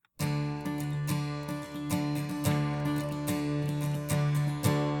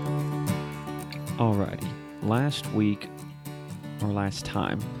Alrighty. Last week, or last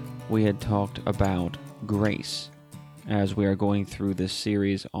time, we had talked about grace as we are going through this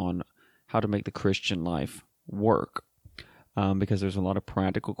series on how to make the Christian life work. Because there's a lot of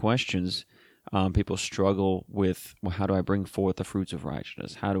practical questions. People struggle with, well, how do I bring forth the fruits of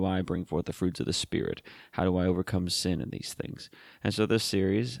righteousness? How do I bring forth the fruits of the Spirit? How do I overcome sin in these things? And so this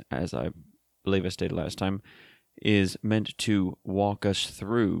series, as I believe I stated last time, is meant to walk us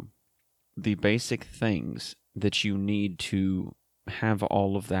through the basic things that you need to have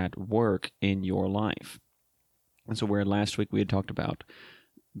all of that work in your life. And so where last week we had talked about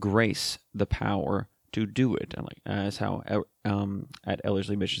grace, the power to do it, as how at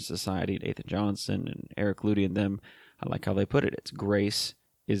Ellerslie Mission Society, Nathan Johnson and Eric Ludy and them, I like how they put it. It's grace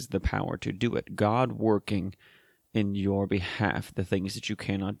is the power to do it. God working in your behalf, the things that you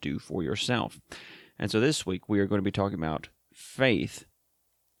cannot do for yourself. And so this week we are going to be talking about faith.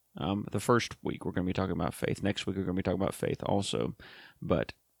 The first week we're going to be talking about faith. Next week we're going to be talking about faith also.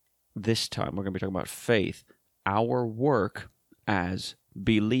 But this time we're going to be talking about faith, our work as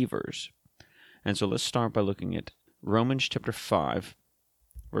believers. And so let's start by looking at Romans chapter 5,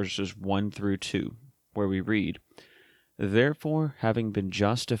 verses 1 through 2, where we read, "Therefore, having been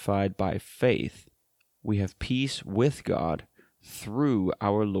justified by faith, we have peace with God through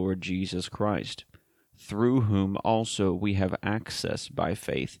our Lord Jesus Christ, through whom also we have access by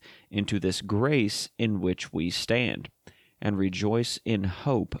faith into this grace in which we stand, and rejoice in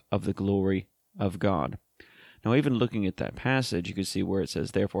hope of the glory of God." Now, even looking at that passage, you can see where it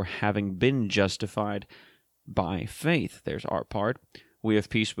says, "Therefore, having been justified by faith," there's our part, "we have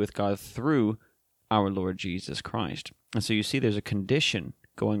peace with God through our Lord Jesus Christ." And so you see there's a condition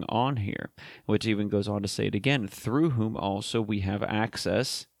going on here, which even goes on to say it again, "through whom also we have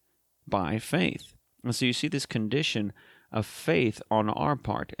access by faith." And so you see this condition of faith on our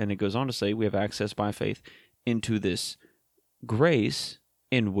part, and it goes on to say we have access by faith into this grace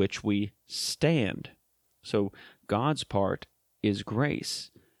in which we stand. So God's part is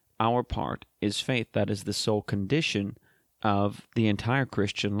grace. Our part is faith. That is the sole condition of the entire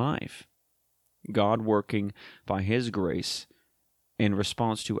Christian life. God working by His grace in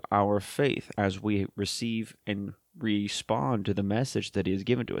response to our faith as we receive and respond to the message that He has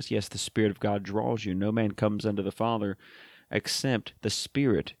given to us. Yes, the Spirit of God draws you. No man comes unto the Father except the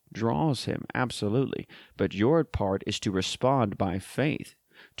Spirit draws him. Absolutely. But your part is to respond by faith,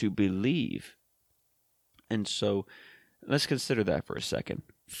 to believe. And so let's consider that for a second.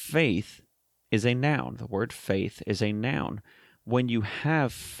 Faith is a noun. The word faith is a noun. When you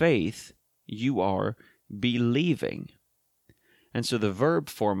have faith, you are believing. And so the verb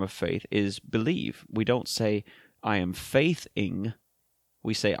form of faith is believe. We don't say, I am faithing.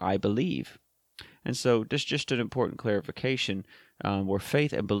 We say, I believe. And so that's just an important clarification where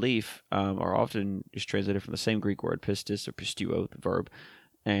faith and belief are often just translated from the same Greek word, pistis or pisteuo, the verb,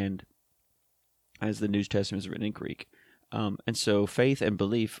 and as the New Testament is written in Greek. And so faith and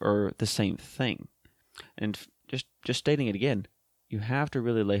belief are the same thing. And just stating it again, you have to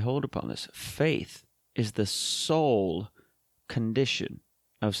really lay hold upon this. Faith is the sole condition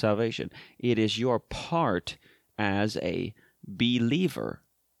of salvation. It is your part as a believer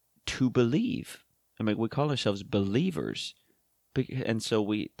to believe. I mean, we call ourselves believers. And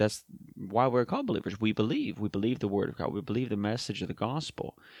so that's why we're called believers. We believe. We believe the Word of God. We believe the message of the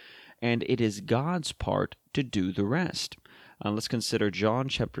gospel. And it is God's part to do the rest. Let's consider John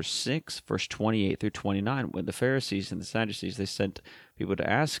chapter 6, verse 28 through 29. When the Pharisees and the Sadducees, they sent people to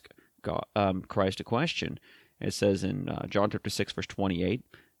ask God, Christ a question. It says in John chapter 6, verse 28,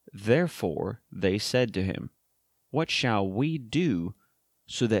 "Therefore they said to him, What shall we do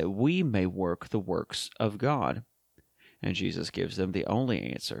so that we may work the works of God?" And Jesus gives them the only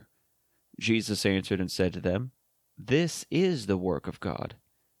answer. Jesus answered and said to them, "This is the work of God,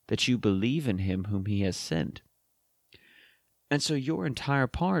 that you believe in Him whom He has sent." And so your entire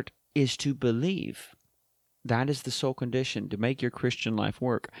part is to believe. That is the sole condition to make your Christian life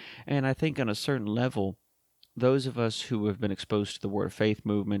work. And I think on a certain level, those of us who have been exposed to the Word of Faith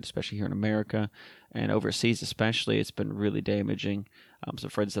movement, especially here in America and overseas especially, it's been really damaging. Some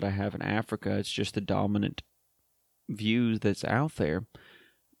friends that I have in Africa, it's just the dominant view that's out there.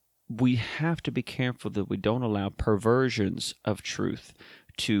 We have to be careful that we don't allow perversions of truth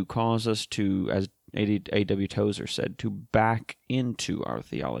to cause us to, as A.W. Tozer said, to back into our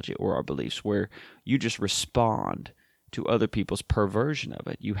theology or our beliefs, where you just respond to other people's perversion of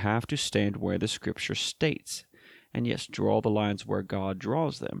it. You have to stand where the Scripture states. And yes, draw the lines where God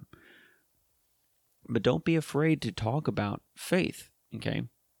draws them. But don't be afraid to talk about faith, okay?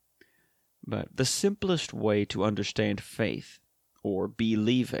 But the simplest way to understand faith or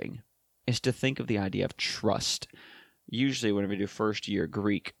believing is to think of the idea of trust. Usually whenever you do first year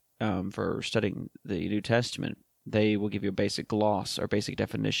Greek for studying the New Testament, they will give you a basic gloss or basic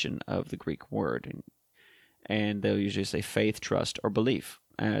definition of the Greek word. And they'll usually say faith, trust, or belief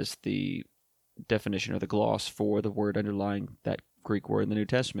as the definition or the gloss for the word underlying that Greek word in the New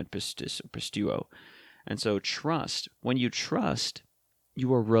Testament, pistis or pistuo. And so trust, when you trust,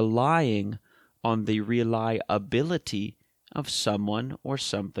 you are relying on the reliability of someone or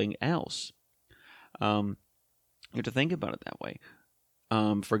something else. You have to think about it that way.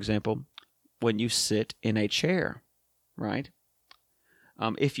 For example, when you sit in a chair, right?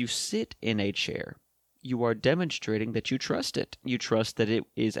 If you sit in a chair, you are demonstrating that you trust it. You trust that it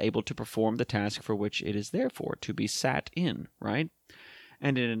is able to perform the task for which it is there for, to be sat in, right?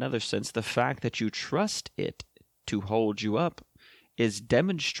 And in another sense, the fact that you trust it to hold you up is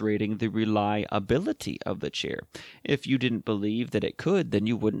demonstrating the reliability of the chair. If you didn't believe that it could, then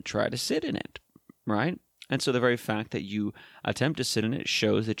you wouldn't try to sit in it, right? And so the very fact that you attempt to sit in it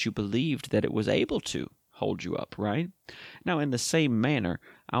shows that you believed that it was able to hold you up, right? Now, in the same manner,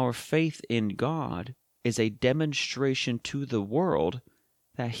 our faith in God is a demonstration to the world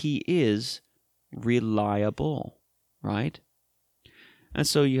that He is reliable, right? And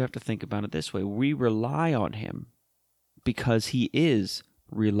so you have to think about it this way. We rely on Him because He is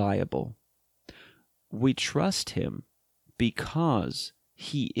reliable. We trust Him because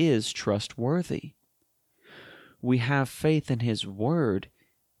He is trustworthy. We have faith in His Word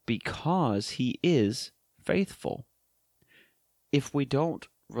because He is faithful. If we don't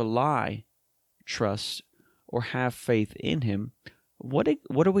rely, trust, or have faith in Him, what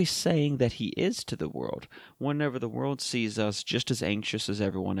are we saying that He is to the world? Whenever the world sees us just as anxious as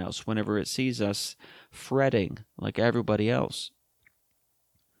everyone else, whenever it sees us fretting like everybody else,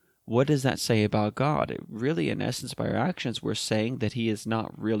 what does that say about God? It really, in essence, by our actions, we're saying that He is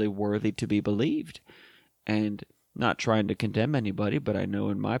not really worthy to be believed. And not trying to condemn anybody, but I know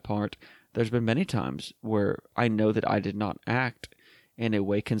in my part, there's been many times where I know that I did not act in a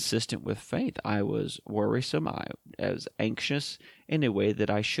way consistent with faith. I was worrisome. I was anxious in a way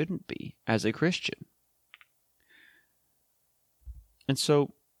that I shouldn't be as a Christian. And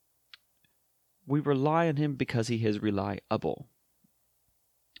so we rely on Him because He is reliable.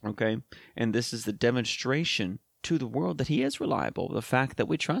 Okay? And this is the demonstration to the world that He is reliable, the fact that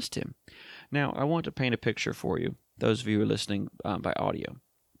we trust Him. Now, I want to paint a picture for you, those of you who are listening by audio.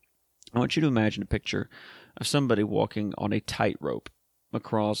 I want you to imagine a picture of somebody walking on a tightrope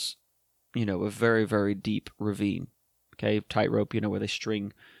across, a very, very deep ravine. Okay, tightrope, where they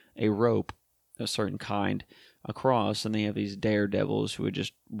string a rope, a certain kind, across, and they have these daredevils who would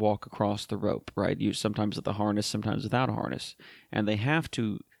just walk across the rope, right? Sometimes with a harness, sometimes without a harness. And they have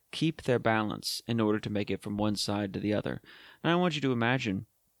to keep their balance in order to make it from one side to the other. Now, I want you to imagine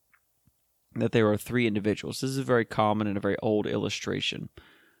that there are three individuals. This is a very common and a very old illustration.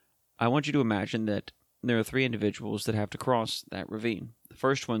 I want you to imagine that there are three individuals that have to cross that ravine. The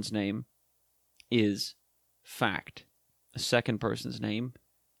first one's name is fact. The second person's name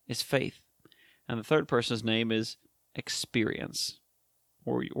is faith. And the third person's name is experience,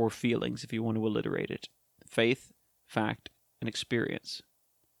 or feelings, if you want to alliterate it. Faith, fact, and experience.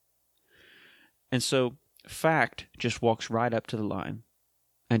 And so, fact just walks right up to the line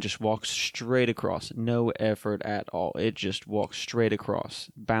and just walks straight across. No effort at all. It just walks straight across.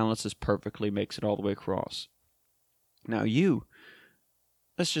 Balances perfectly, makes it all the way across. Now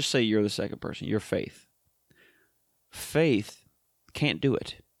let's just say you're the second person. You're faith. Faith can't do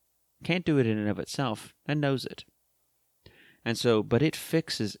it. Can't do it in and of itself, and knows it. And so, but it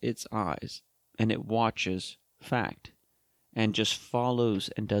fixes its eyes, and it watches fact, and just follows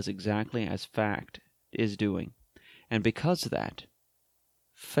and does exactly as fact is doing. And because of that,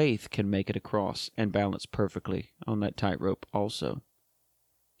 faith can make it across and balance perfectly on that tightrope also.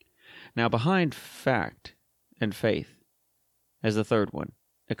 Now, behind fact and faith is the third one,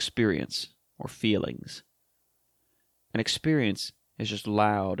 experience, or feelings. An experience is just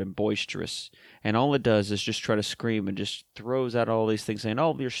loud and boisterous, and all it does is just try to scream and just throws out all these things saying,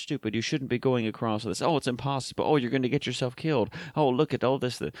 oh, you're stupid, you shouldn't be going across this, oh, it's impossible, oh, you're going to get yourself killed, oh, look at all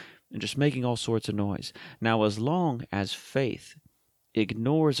this, and just making all sorts of noise. Now, as long as faith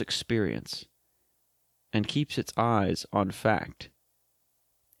ignores experience and keeps its eyes on fact,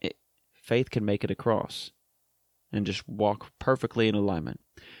 faith can make it across and just walk perfectly in alignment.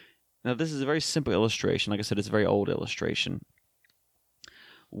 Now, this is a very simple illustration. Like I said, it's a very old illustration,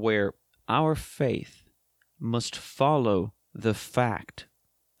 where our faith must follow the fact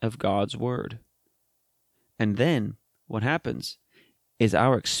of God's Word. And then what happens is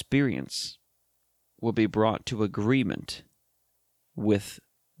our experience will be brought to agreement with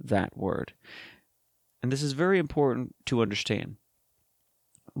that word. And this is very important to understand.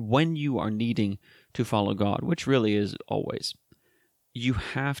 When you are needing to follow God, which really is always, you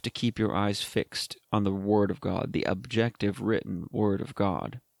have to keep your eyes fixed on the Word of God, the objective written Word of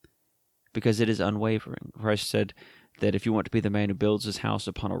God, because it is unwavering. Christ said that if you want to be the man who builds his house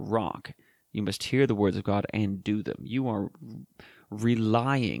upon a rock, you must hear the words of God and do them. You are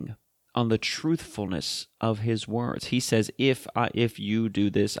relying on the truthfulness of his words. He says, if you do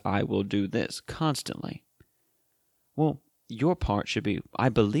this, I will do this, constantly. Well, your part should be, I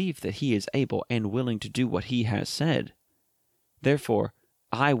believe that he is able and willing to do what he has said. Therefore,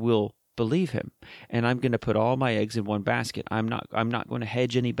 I will believe him, and I'm going to put all my eggs in one basket. I'm not going to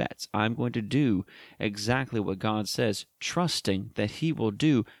hedge any bets. I'm going to do exactly what God says, trusting that he will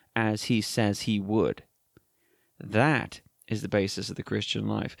do as he says he would. That is the basis of the Christian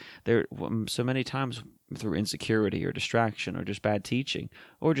life. There, so many times through insecurity or distraction or just bad teaching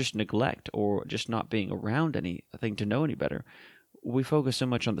or just neglect or just not being around anything to know any better, we focus so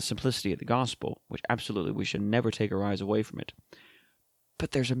much on the simplicity of the gospel, which absolutely we should never take our eyes away from it.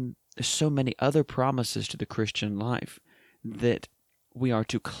 But there's so many other promises to the Christian life that we are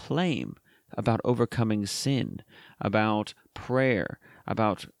to claim about overcoming sin, about prayer,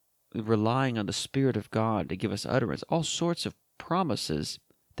 about relying on the Spirit of God to give us utterance, all sorts of promises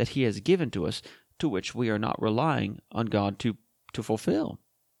that he has given to us, to which we are not relying on God to fulfill.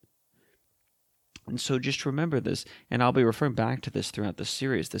 And so just remember this, and I'll be referring back to this throughout the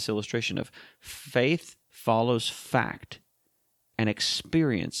series, this illustration of faith follows fact, and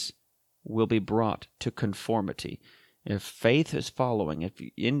experience will be brought to conformity. If faith is following,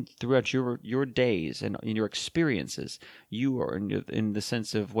 throughout your days and in your experiences, you are in the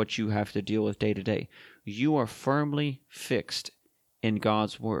sense of what you have to deal with day to day, you are firmly fixed in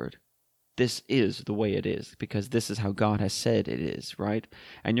God's word. This is the way it is, because this is how God has said it is, right?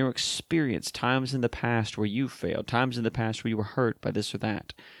 And your experience, times in the past where you failed, times in the past where you were hurt by this or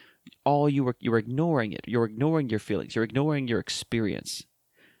that, you're ignoring it. You're ignoring your feelings. You're ignoring your experience.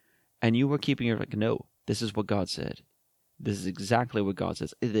 And you were keeping your no, this is what God said. This is exactly what God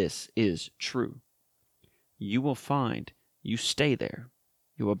says. This is true. You will find you stay there.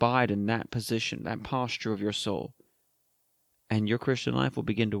 You abide in that position, that posture of your soul. And your Christian life will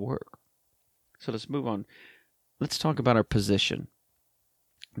begin to work. So let's move on. Let's talk about our position.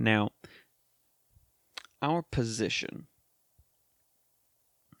 Now, our position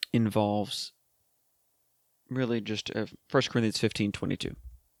involves really just 1 Corinthians 15:22,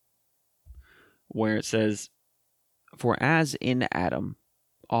 where it says, "For as in Adam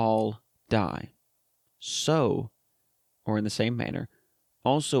all die, so, or in the same manner,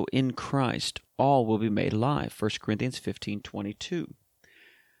 also in Christ all will be made alive." 1 Corinthians 15:22.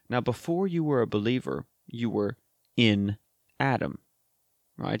 Now, before you were a believer, you were in Adam,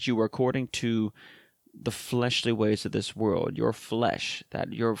 right? You were according to the fleshly ways of this world, your flesh,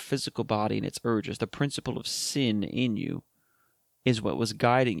 that your physical body and its urges, the principle of sin in you is what was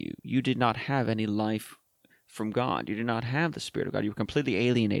guiding you. You did not have any life from God. You did not have the Spirit of God. You were completely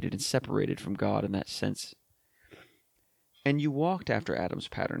alienated and separated from God in that sense. And you walked after Adam's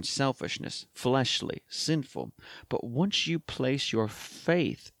pattern, selfishness, fleshly, sinful. But once you place your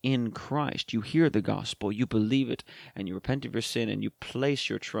faith in Christ, you hear the gospel, you believe it, and you repent of your sin, and you place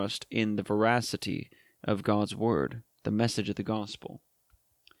your trust in the veracity of God's word, the message of the gospel.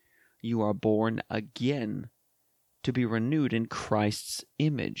 You are born again to be renewed in Christ's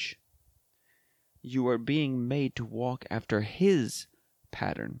image. You are being made to walk after his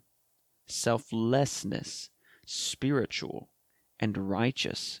pattern, selflessness, spiritual, and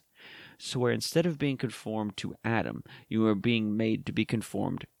righteous. So where instead of being conformed to Adam, you are being made to be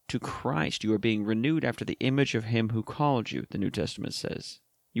conformed to Christ. You are being renewed after the image of him who called you, the New Testament says.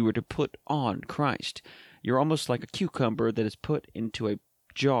 You are to put on Christ. You're almost like a cucumber that is put into a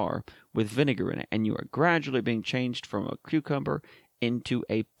jar with vinegar in it, and you are gradually being changed from a cucumber into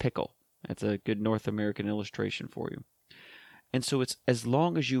a pickle. That's a good North American illustration for you. And so it's as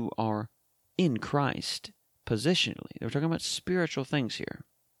long as you are in Christ, positionally, we're talking about spiritual things here,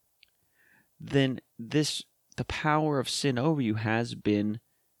 then the power of sin over you has been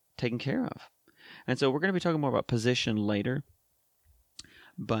taken care of. And so we're going to be talking more about position later,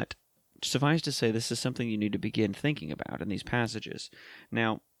 but suffice to say, this is something you need to begin thinking about in these passages.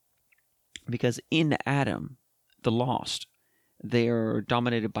 Now, because in Adam, the lost, they are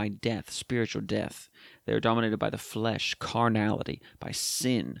dominated by death, spiritual death. They are dominated by the flesh, carnality, by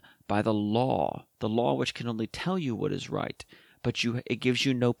sin, by the law which can only tell you what is right, but it gives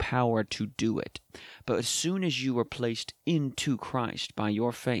you no power to do it. But as soon as you are placed into Christ by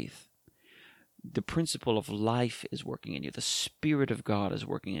your faith, The principle of life is working in you. The Spirit of God is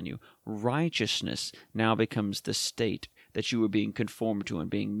working in you. Righteousness now becomes the state that you are being conformed to and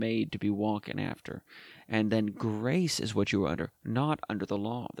being made to be walking after. And then grace is what you are under, not under the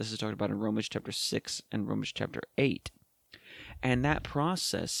law. This is talked about in Romans chapter 6 and Romans chapter 8. And that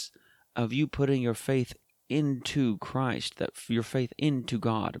process of you putting your faith into Christ, that your faith into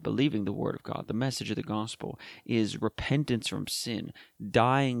God, believing the Word of God, the message of the gospel, is repentance from sin,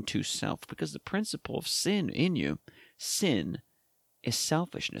 dying to self, because the principle of sin in you, sin is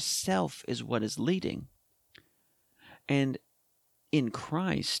selfishness. Self is what is leading. And in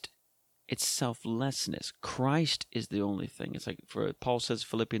Christ, it's selflessness. Christ is the only thing. It's like Paul says,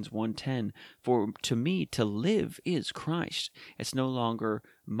 Philippians 1:10, for to me to live is Christ. It's no longer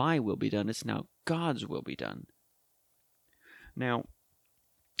my will be done, it's now God's will be done. Now,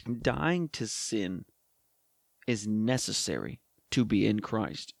 dying to sin is necessary to be in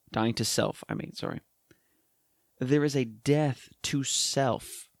Christ. Dying to self, There is a death to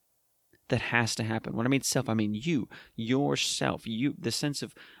self that has to happen. When I mean self, I mean you, yourself, the sense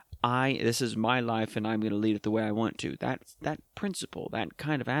of this is my life and I'm going to lead it the way I want to. That principle, that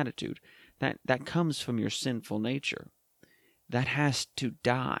kind of attitude, that comes from your sinful nature. That has to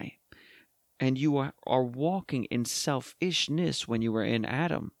die. And you are walking in selfishness when you were in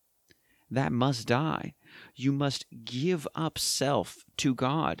Adam. That must die. You must give up self to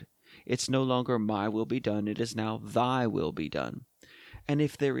God. It's no longer my will be done. It is now thy will be done. And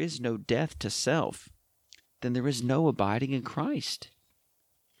if there is no death to self, then there is no abiding in Christ,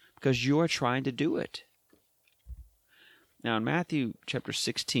 because you are trying to do it. Now in Matthew chapter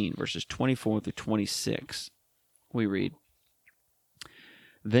 16, verses 24 through 26, we read,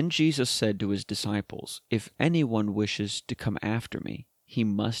 Then Jesus said to his disciples, If anyone wishes to come after me, he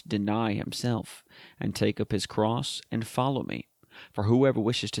must deny himself, and take up his cross, and follow me. For whoever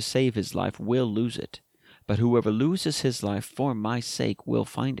wishes to save his life will lose it, but whoever loses his life for my sake will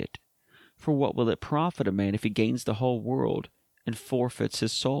find it. For what will it profit a man if he gains the whole world and forfeits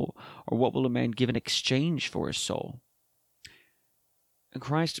his soul? Or what will a man give in exchange for his soul? And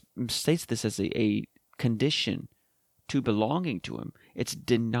Christ states this as a condition to belonging to him. It's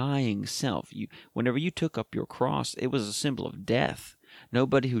denying self. Whenever you took up your cross, it was a symbol of death.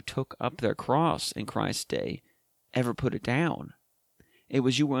 Nobody who took up their cross in Christ's day ever put it down. It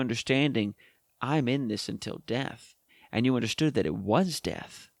was you were understanding, I'm in this until death. And you understood that it was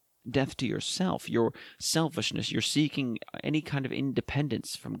death. Death to yourself, your selfishness. You're seeking any kind of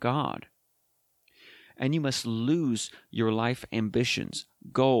independence from God. And you must lose your life ambitions,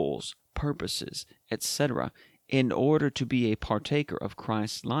 goals, purposes, etc., in order to be a partaker of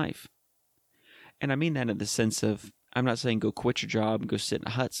Christ's life. And I mean that in the sense of, I'm not saying go quit your job and go sit in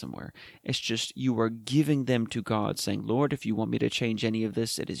a hut somewhere. It's just you are giving them to God, saying, Lord, if you want me to change any of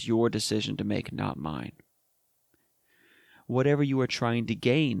this, it is your decision to make, not mine. Whatever you are trying to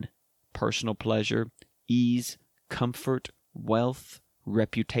gain, personal pleasure, ease, comfort, wealth,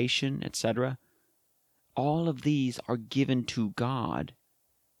 reputation, etc., all of these are given to God.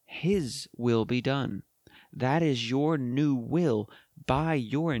 His will be done. That is your new will by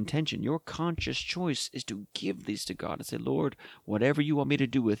your intention. Your conscious choice is to give these to God and say, Lord, whatever you want me to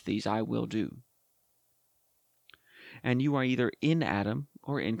do with these, I will do. And you are either in Adam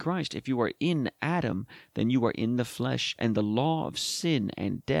or in Christ. If you are in Adam, then you are in the flesh, and the law of sin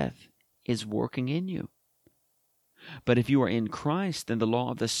and death is working in you. But if you are in Christ, then the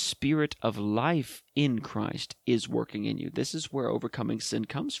law of the Spirit of life in Christ is working in you. This is where overcoming sin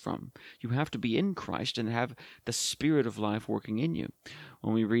comes from. You have to be in Christ and have the Spirit of life working in you.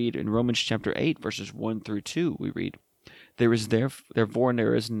 When we read in Romans chapter 8, verses 1 through 2, we read, Therefore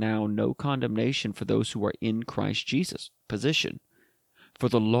there is now no condemnation for those who are in Christ Jesus. Position. For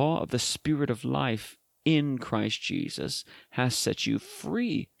the law of the Spirit of life in Christ Jesus has set you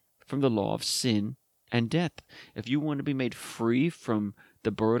free from the law of sin and death. If you want to be made free from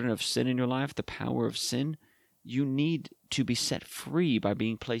the burden of sin in your life, the power of sin, you need to be set free by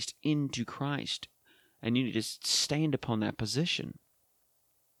being placed into Christ. And you need to stand upon that position.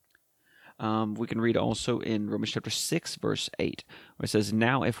 We can read also in Romans chapter 6, verse 8, where it says,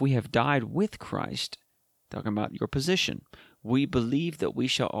 Now if we have died with Christ, talking about your position, we believe that we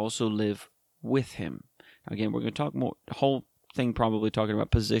shall also live with him. Again, we're going to talk more, the whole thing probably talking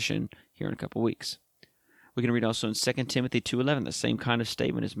about position here in a couple weeks. We can read also in 2 Timothy 2:11, the same kind of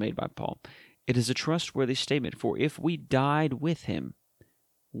statement is made by Paul. It is a trustworthy statement, for if we died with him,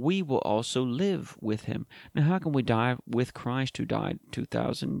 we will also live with him. Now, how can we die with Christ who died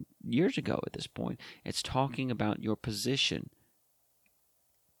 2,000 years ago at this point? It's talking about your position.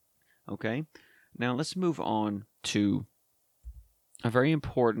 Okay? Now, let's move on to a very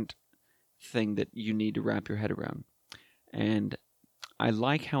important thing that you need to wrap your head around. And I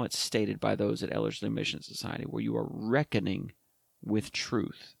like how it's stated by those at Ellerslie Mission Society, where you are reckoning with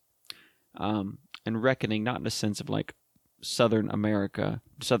truth. And reckoning not in a sense of like Southern America,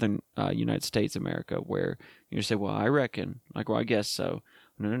 Southern United States America, where you say, well, I reckon, like, well, I guess so.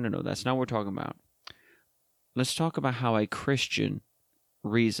 No, that's not what we're talking about. Let's talk about how a Christian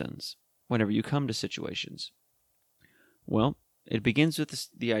reasons whenever you come to situations. Well, it begins with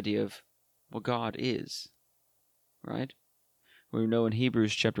the idea of, well, God is, right? We know in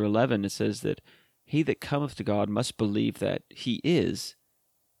Hebrews chapter 11 it says that he that cometh to God must believe that he is,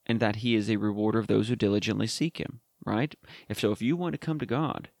 and that he is a rewarder of those who diligently seek him, right? If you want to come to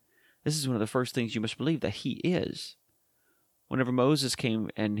God, this is one of the first things you must believe, that he is. Whenever Moses came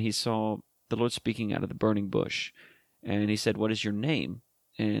and he saw the Lord speaking out of the burning bush, and he said, what is your name?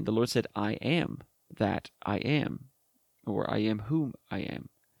 And the Lord said, I am that I am, or I am whom I am.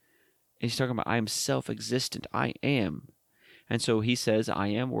 And he's talking about, I am self-existent, I am. And so he says, I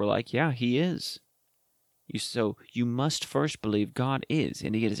am. We're like, yeah, he is. So you must first believe God is,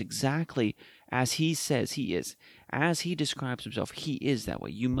 and he is exactly as he says he is. As he describes himself, he is that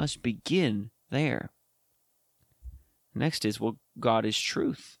way. You must begin there. Next is, well, God is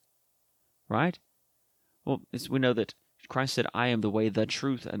truth, right? Well, we know that Christ said, I am the way, the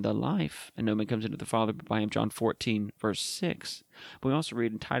truth, and the life, and no man comes into the Father but by him, John 14, verse 6. But we also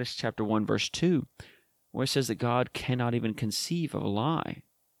read in Titus chapter 1, verse 2, where it says that God cannot even conceive of a lie.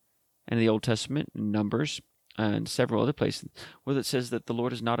 And in the Old Testament, Numbers, and several other places, where it says that the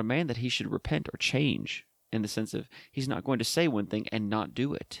Lord is not a man that he should repent or change, in the sense of he's not going to say one thing and not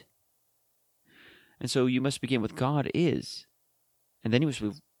do it. And so you must begin with God is, and then you must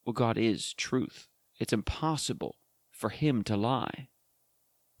believe, well, God is truth. It's impossible for him to lie.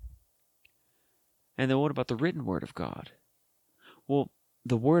 And then what about the written word of God? Well,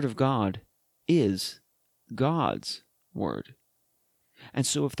 the word of God is God's word. And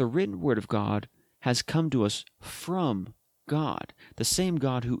so if the written word of God has come to us from God, the same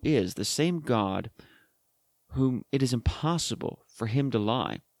God who is, the same God whom it is impossible for him to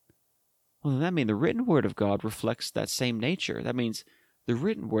lie, well, then that means the written word of God reflects that same nature. That means the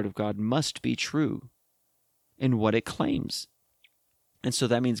written word of God must be true in what it claims. And so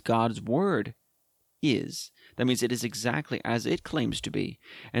that means God's word is. That means it is exactly as it claims to be.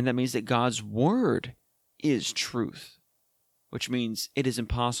 And that means that God's word is truth, which means it is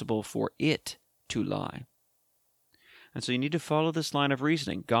impossible for it to lie. And so you need to follow this line of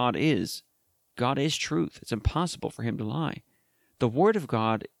reasoning. God is truth. It's impossible for him to lie. The word of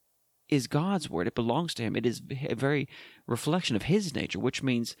God is God's word. It belongs to him. It is a very reflection of his nature, which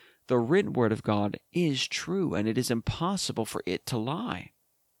means the written word of God is true, and it is impossible for it to lie.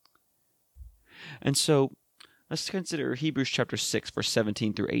 And so let's consider Hebrews chapter 6, verse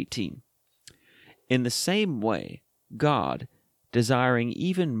 17 through 18. In the same way, God, desiring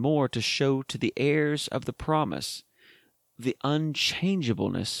even more to show to the heirs of the promise the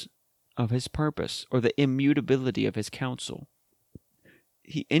unchangeableness of his purpose, or the immutability of his counsel,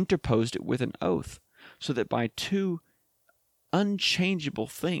 he interposed it with an oath, so that by two unchangeable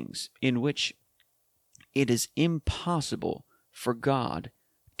things in which it is impossible for God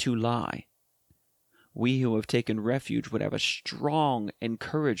to lie, we who have taken refuge would have a strong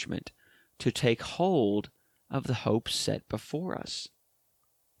encouragement to take hold of the hope set before us.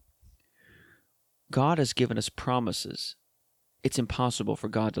 God has given us promises. It's impossible for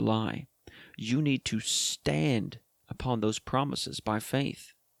God to lie. You need to stand upon those promises by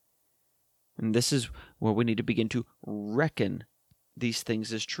faith. And this is where we need to begin to reckon these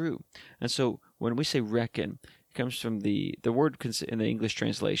things as true. And so when we say reckon, it comes from the word in the English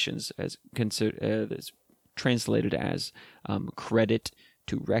translations as it's translated as credit,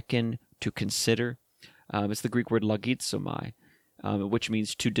 to reckon, to consider. It's the Greek word logizomai, which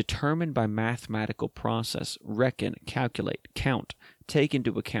means to determine by mathematical process, reckon, calculate, count, take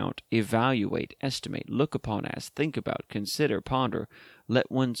into account, evaluate, estimate, look upon as, think about, consider, ponder, let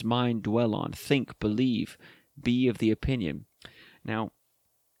one's mind dwell on, think, believe, be of the opinion. Now,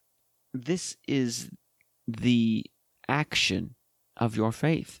 this is the action of your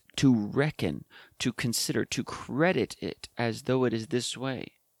faith, to reckon, to consider, to credit it as though it is this way,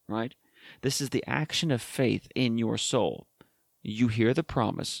 right? This is the action of faith in your soul. You hear the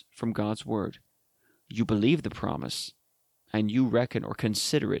promise from God's word. You believe the promise, and you reckon or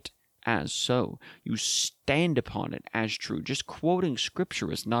consider it as so. You stand upon it as true. Just quoting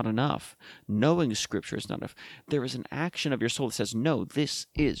Scripture is not enough. Knowing Scripture is not enough. There is an action of your soul that says, no, this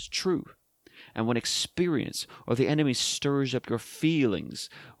is true. And when experience or the enemy stirs up your feelings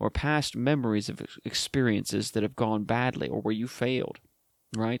or past memories of experiences that have gone badly or where you failed,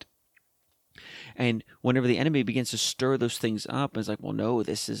 right? And whenever the enemy begins to stir those things up, it's like, well, no,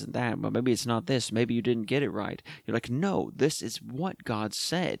 this isn't that. Well, maybe it's not this. Maybe you didn't get it right. You're like, no, this is what God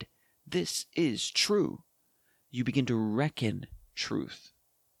said. This is true. You begin to reckon truth.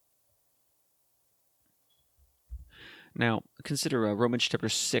 Now, consider Romans chapter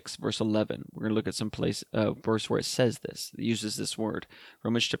 6, verse 11. We're going to look at some verse where it says this. It uses this word.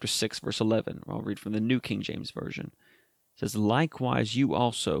 Romans chapter 6, verse 11. I'll read from the New King James Version. It says, likewise you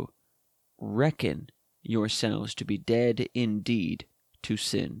also reckon yourselves to be dead indeed to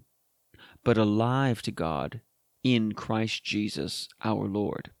sin, but alive to God in Christ Jesus our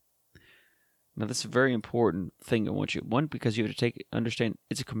Lord. Now, this is a very important thing I want you. One, because you have to understand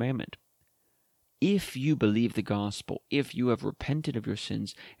it's a commandment. If you believe the gospel, if you have repented of your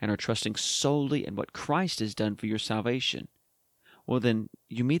sins and are trusting solely in what Christ has done for your salvation, well, then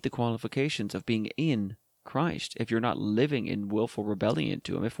you meet the qualifications of being in Christ. If you're not living in willful rebellion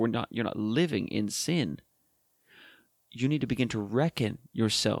to Him, if you're not living in sin, you need to begin to reckon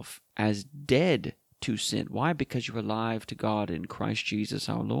yourself as dead to sin. Why? Because you're alive to God in Christ Jesus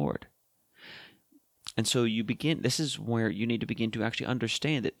our Lord. And so this is where you need to begin to actually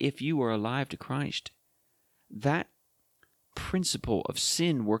understand that if you are alive to Christ, that principle of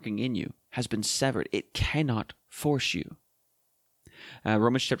sin working in you has been severed. It cannot force you.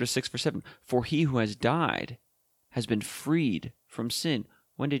 Romans chapter 6, verse 7, for he who has died has been freed from sin.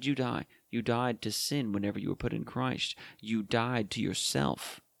 When did you die? You died to sin whenever you were put in Christ. You died to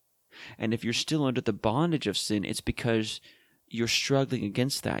yourself. And if you're still under the bondage of sin, it's because you're struggling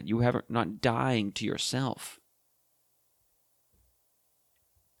against that. You haven't not dying to yourself.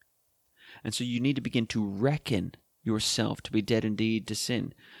 And so you need to begin to reckon yourself to be dead indeed to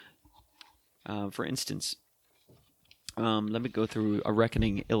sin. For instance, let me go through a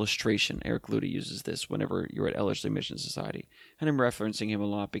reckoning illustration. Eric Ludy uses this whenever you're at Ellerslie Mission Society. And I'm referencing him a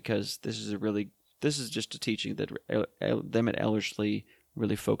lot because this is just a teaching that them at Ellerslie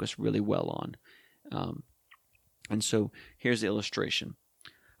really focus really well on. And so here's the illustration.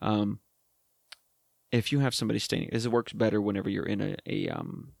 If you have somebody standing, this works better whenever you're in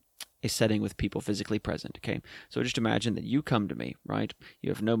a setting with people physically present, okay? So just imagine that you come to me, right? You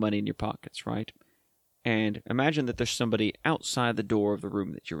have no money in your pockets, right? And imagine that there's somebody outside the door of the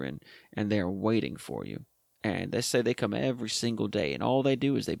room that you're in, and they're waiting for you. And they say they come every single day, and all they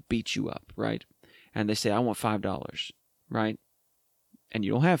do is they beat you up, right? And they say, I want $5, right? And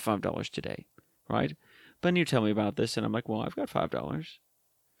you don't have $5 today, right? But you tell me about this, and I'm like, well, I've got $5.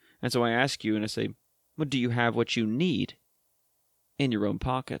 And so I ask you, and I say, well, do you have what you need in your own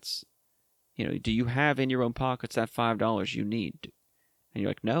pockets? Do you have in your own pockets that $5 you need? And you're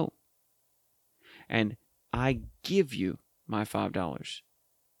like, no. And I give you my $5,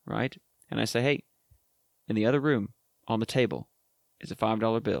 right? And I say, hey, in the other room, on the table, is a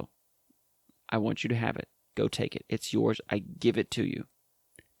 $5 bill. I want you to have it. Go take it. It's yours. I give it to you.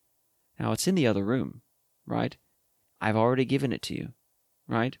 Now, it's in the other room, right? I've already given it to you,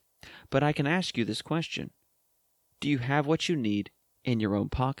 right? But I can ask you this question. Do you have what you need in your own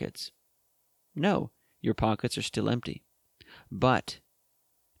pockets? No, your pockets are still empty. But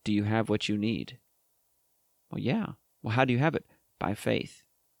do you have what you need? Well, yeah. Well, how do you have it? By faith.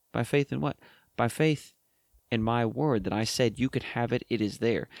 By faith in what? By faith in my word that I said you could have it, it is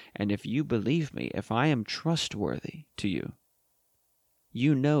there. And if you believe me, if I am trustworthy to you,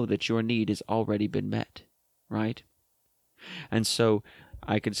 you know that your need has already been met, right? And so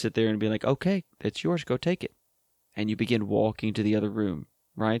I could sit there and be like, okay, it's yours, go take it. And you begin walking to the other room,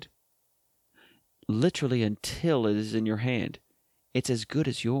 right? Literally until it is in your hand. It's as good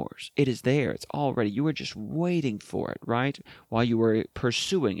as yours. It is there. It's already. You were just waiting for it, right? While you were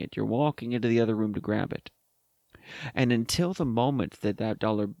pursuing it, you're walking into the other room to grab it. And until the moment that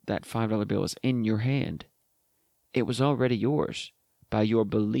 $5 bill is in your hand, it was already yours by your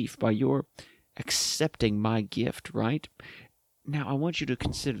belief, by your accepting my gift, right? Now, I want you to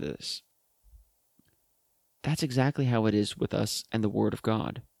consider this. That's exactly how it is with us and the Word of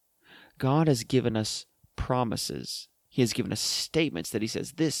God. God has given us promises. He has given us statements that He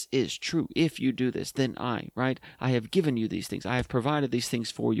says, this is true. If you do this, then right? I have given you these things. I have provided these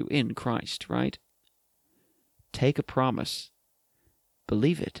things for you in Christ, right? Take a promise,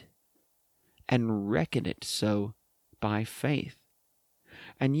 believe it, and reckon it so by faith.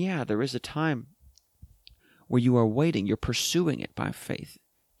 And yeah, there is a time where you are waiting, you're pursuing it by faith.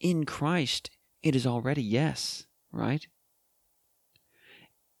 In Christ, it is already yes, right?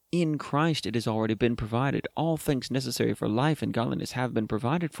 In Christ, it has already been provided. All things necessary for life and godliness have been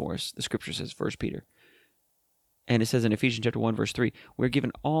provided for us, the Scripture says, 1 Peter. And it says in Ephesians chapter 1, verse 3, we're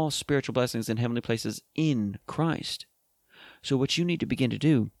given all spiritual blessings in heavenly places in Christ. So what you need to begin to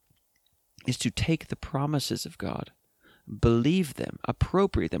do is to take the promises of God, believe them,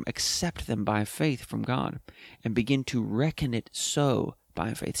 appropriate them, accept them by faith from God, and begin to reckon it so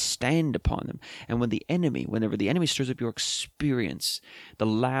by faith, stand upon them. And whenever the enemy stirs up your experience, the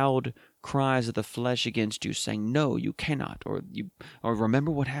loud cries of the flesh against you saying, no, you cannot, or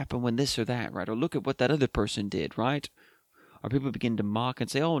remember what happened when this or that, right? Or look at what that other person did, right? Or people begin to mock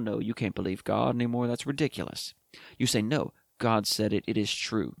and say, oh no, you can't believe God anymore, that's ridiculous. You say, no, God said it, it is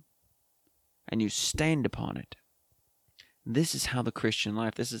true. And you stand upon it. This is how the Christian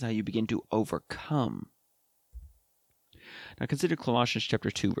life, this is how you begin to overcome. Now consider Colossians chapter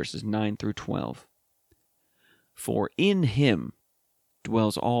 2, verses 9 through 12. For in him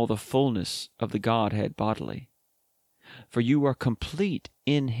dwells all the fullness of the Godhead bodily. For you are complete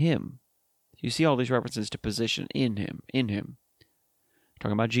in him. You see all these references to position in him.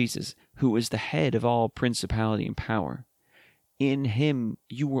 Talking about Jesus, who is the head of all principality and power. In him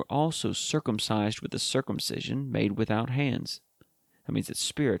you were also circumcised with a circumcision made without hands. That means it's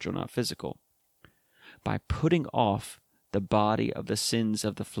spiritual, not physical. By putting off the body of the sins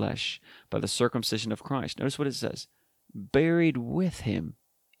of the flesh by the circumcision of Christ. Notice what it says. Buried with him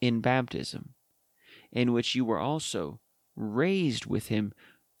in baptism, in which you were also raised with him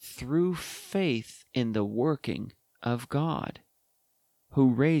through faith in the working of God, who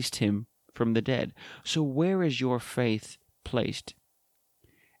raised him from the dead. So where is your faith placed?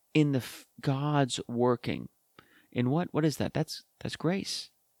 In the God's working. In what? What is that? That's grace.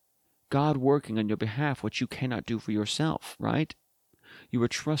 God working on your behalf what you cannot do for yourself, right? You are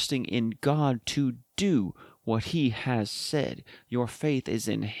trusting in God to do what he has said. Your faith is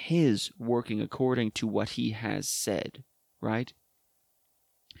in his working according to what he has said, right?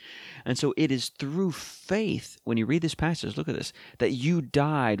 And so it is through faith, when you read this passage, look at this, that you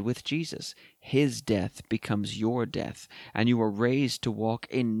died with Jesus. His death becomes your death, and you are raised to walk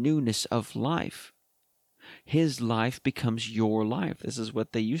in newness of life. His life becomes your life. This is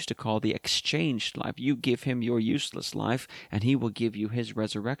what they used to call the exchanged life. You give him your useless life, and he will give you his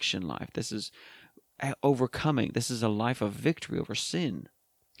resurrection life. This is overcoming. This is a life of victory over sin.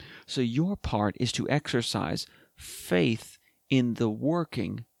 So your part is to exercise faith in the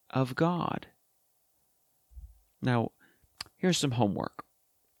working of God. Now, here's some homework.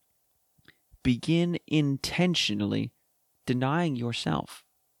 Begin intentionally denying yourself,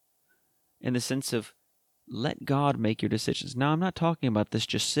 in the sense of let God make your decisions. Now, I'm not talking about this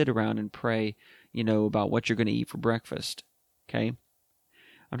just sit around and pray, about what you're going to eat for breakfast, okay?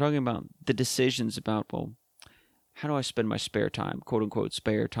 I'm talking about the decisions about, well, how do I spend my spare time, quote unquote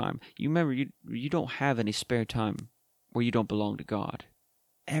spare time? You remember, you don't have any spare time where you don't belong to God.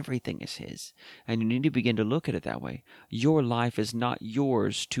 Everything is his. And you need to begin to look at it that way. Your life is not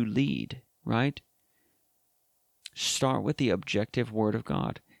yours to lead, right? Start with the objective word of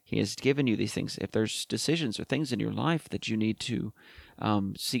God. He has given you these things. If there's decisions or things in your life that you need to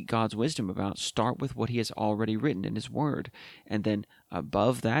seek God's wisdom about, start with what he has already written in his word. And then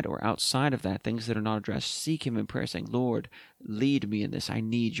above that or outside of that, things that are not addressed, seek him in prayer, saying, Lord, lead me in this. I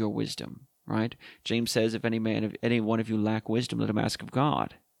need your wisdom, right? James says, if any one of you lack wisdom, let him ask of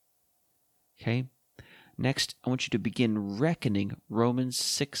God. Okay? Next, I want you to begin reckoning Romans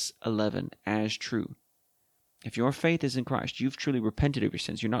 6:11 as true. If your faith is in Christ, you've truly repented of your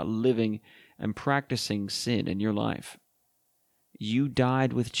sins. You're not living and practicing sin in your life. You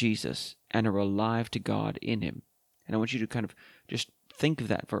died with Jesus and are alive to God in him. And I want you to kind of just think of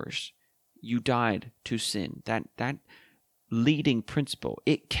that verse. You died to sin. That leading principle,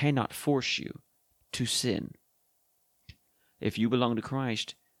 it cannot force you to sin. If you belong to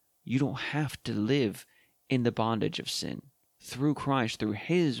Christ, you don't have to live in the bondage of sin. Through Christ, through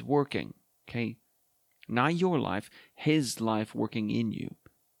his working, okay? Not your life, his life working in you.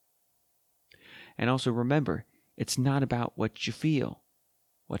 And also remember, it's not about what you feel,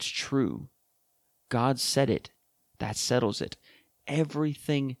 what's true. God said it. That settles it.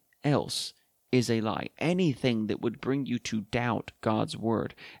 Everything else is a lie. Anything that would bring you to doubt God's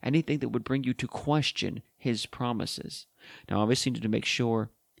word, anything that would bring you to question his promises. Now, obviously, you need to make sure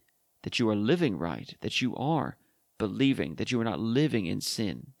that you are living right, that you are believing, that you are not living in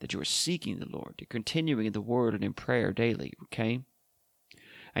sin, that you are seeking the Lord, you're continuing in the word and in prayer daily, okay?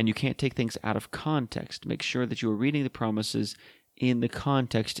 And you can't take things out of context. Make sure that you are reading the promises in the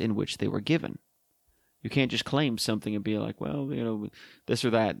context in which they were given. You can't just claim something and be like, well, this or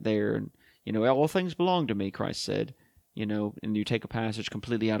that there, and, all things belong to me, Christ said, and you take a passage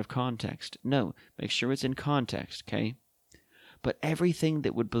completely out of context. No, make sure it's in context, okay? But everything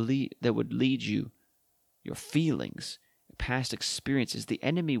that would lead you, your feelings, past experiences, the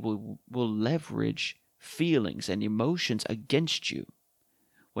enemy will leverage feelings and emotions against you.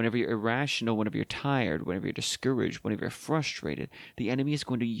 whenever you're irrational, whenever you're tired, whenever you're discouraged, whenever you're frustrated, the enemy is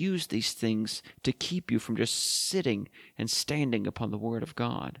going to use these things to keep you from just sitting and standing upon the Word of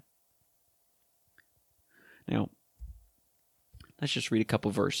God. Now, let's just read a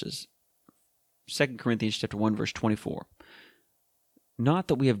couple verses. 2 Corinthians chapter 1, verse 24. Not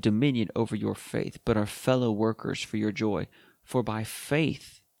that we have dominion over your faith, but are fellow workers for your joy, for by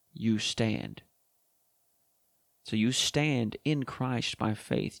faith you stand. So you stand in Christ by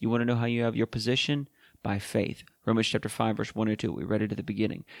faith. You want to know how you have your position? By faith. Romans chapter 5, verse 1 and 2. We read it at the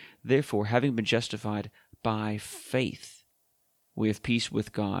beginning. Therefore, having been justified by faith, we have peace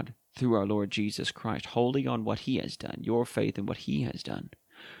with God through our Lord Jesus Christ, holding on what He has done, your faith in what He has done,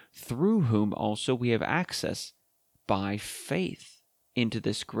 through whom also we have access by faith into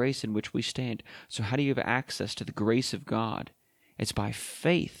this grace in which we stand. So how do you have access to the grace of God? It's by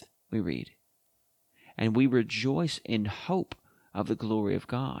faith, we read. And we rejoice in hope of the glory of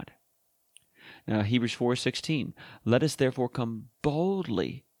God. Now, Hebrews 4:16, let us therefore come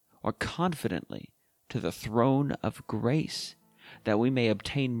boldly or confidently to the throne of grace, that we may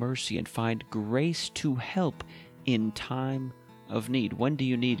obtain mercy and find grace to help in time of need. When do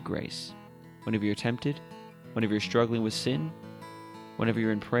you need grace? Whenever you're tempted? Whenever you're struggling with sin? Whenever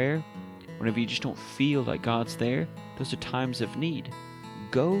you're in prayer? Whenever you just don't feel like God's there? Those are times of need.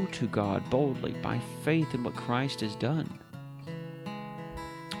 Go to God boldly by faith in what Christ has done.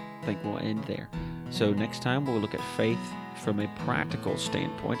 I think we'll end there. So next time we'll look at faith from a practical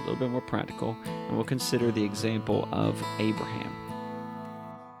standpoint, a little bit more practical, and we'll consider the example of Abraham.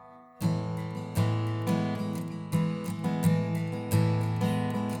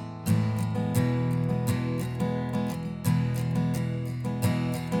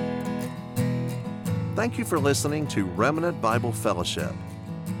 Thank you for listening to Remnant Bible Fellowship.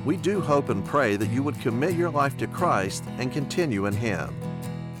 We do hope and pray that you would commit your life to Christ and continue in Him.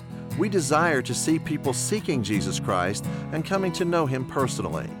 We desire to see people seeking Jesus Christ and coming to know Him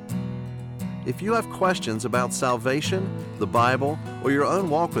personally. If you have questions about salvation, the Bible, or your own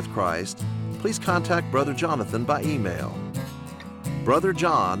walk with Christ, please contact Brother Jonathan by email. Brother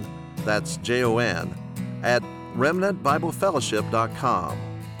John, that's Jon, at remnantbiblefellowship.com.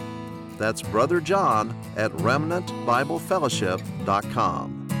 That's Brother John at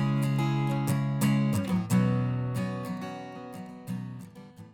remnantbiblefellowship.com.